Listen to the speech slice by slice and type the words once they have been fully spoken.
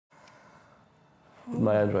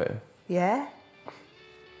My handwriting. Yeah.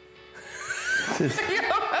 Let's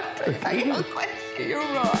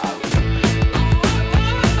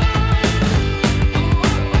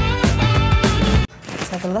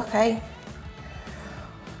have a look, eh?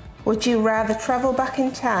 Would you rather travel back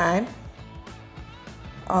in time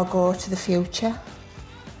or go to the future?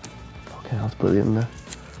 Okay, that's brilliant, isn't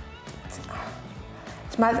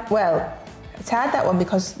it? Well, it's hard, that one,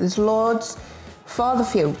 because there's loads for the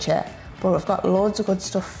future, but I've got loads of good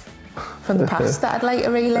stuff from the past that I'd like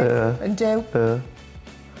to relive and do.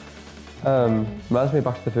 Reminds me of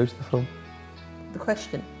Back to the Future, the film. The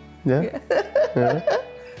question? Yeah. Yeah.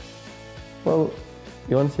 Well,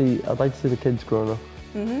 I'd like to see the kids growing up.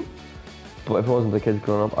 But if it wasn't the kids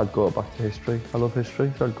growing up, I'd go back to history. I love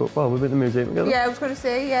history, so I'd go, well, we've been to the museum together. Yeah, I was going to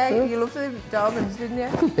say, yeah, you loved the Darwins, didn't you?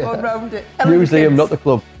 Going round it. Museum, not the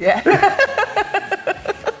club. Yeah.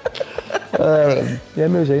 Yeah,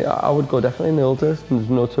 museum. I would go definitely in the old days, and there's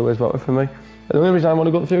no two ways about it for me. The only reason I want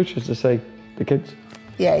to go to the future is to see the kids.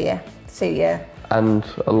 Yeah. See, yeah. And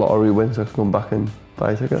a lottery wins, I can come back and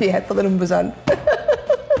buy a ticket. Yeah, put the numbers on.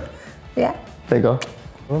 Yeah. There you go.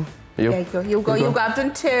 Well, you. Yeah, you go. I've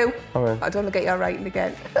done two. All right. I don't want to get your writing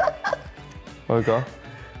again. There we go.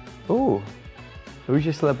 Ooh. Who's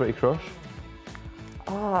your celebrity crush?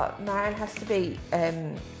 Oh, mine has to be,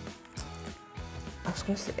 I was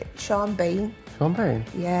going to say, Sean Bean. Sean Bean?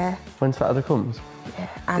 Yeah. When Saturday Comes? Yeah,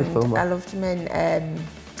 and I loved him in,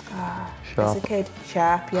 as a kid.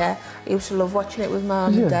 Sharp, yeah. I used to love watching it with my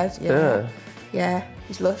mum and dad. Yeah. Yeah,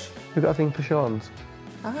 he's lush. You've got a thing for Sean's?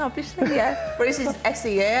 Oh, obviously, yeah. But it's his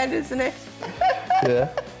SEN, isn't it? Yeah.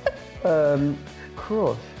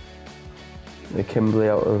 Crush? The Kimberly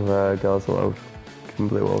out of Girls Aloud.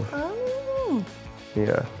 Kimberly Walsh. Oh.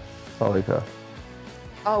 Yeah, I like her.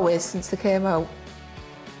 Always, since they came out.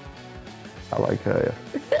 I like her,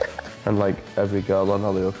 yeah. And like every girl on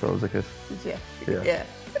Hollyoaks when I was a kid. Yeah. Yeah.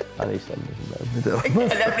 And EastEnders and them.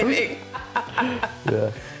 And everything.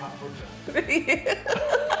 Yeah.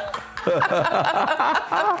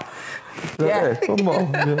 Yeah. Come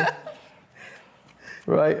on. Yeah.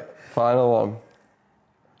 Right, final one.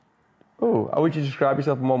 Oh, how would you describe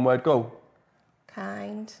yourself in one word? Go.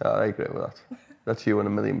 Kind. Yeah, I agree with that. That's you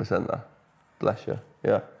 1,000,000% there. Bless you.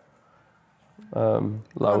 Yeah.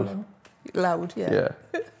 Loud. Loud, yeah. Yeah.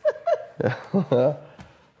 Yeah. That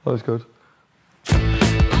was good.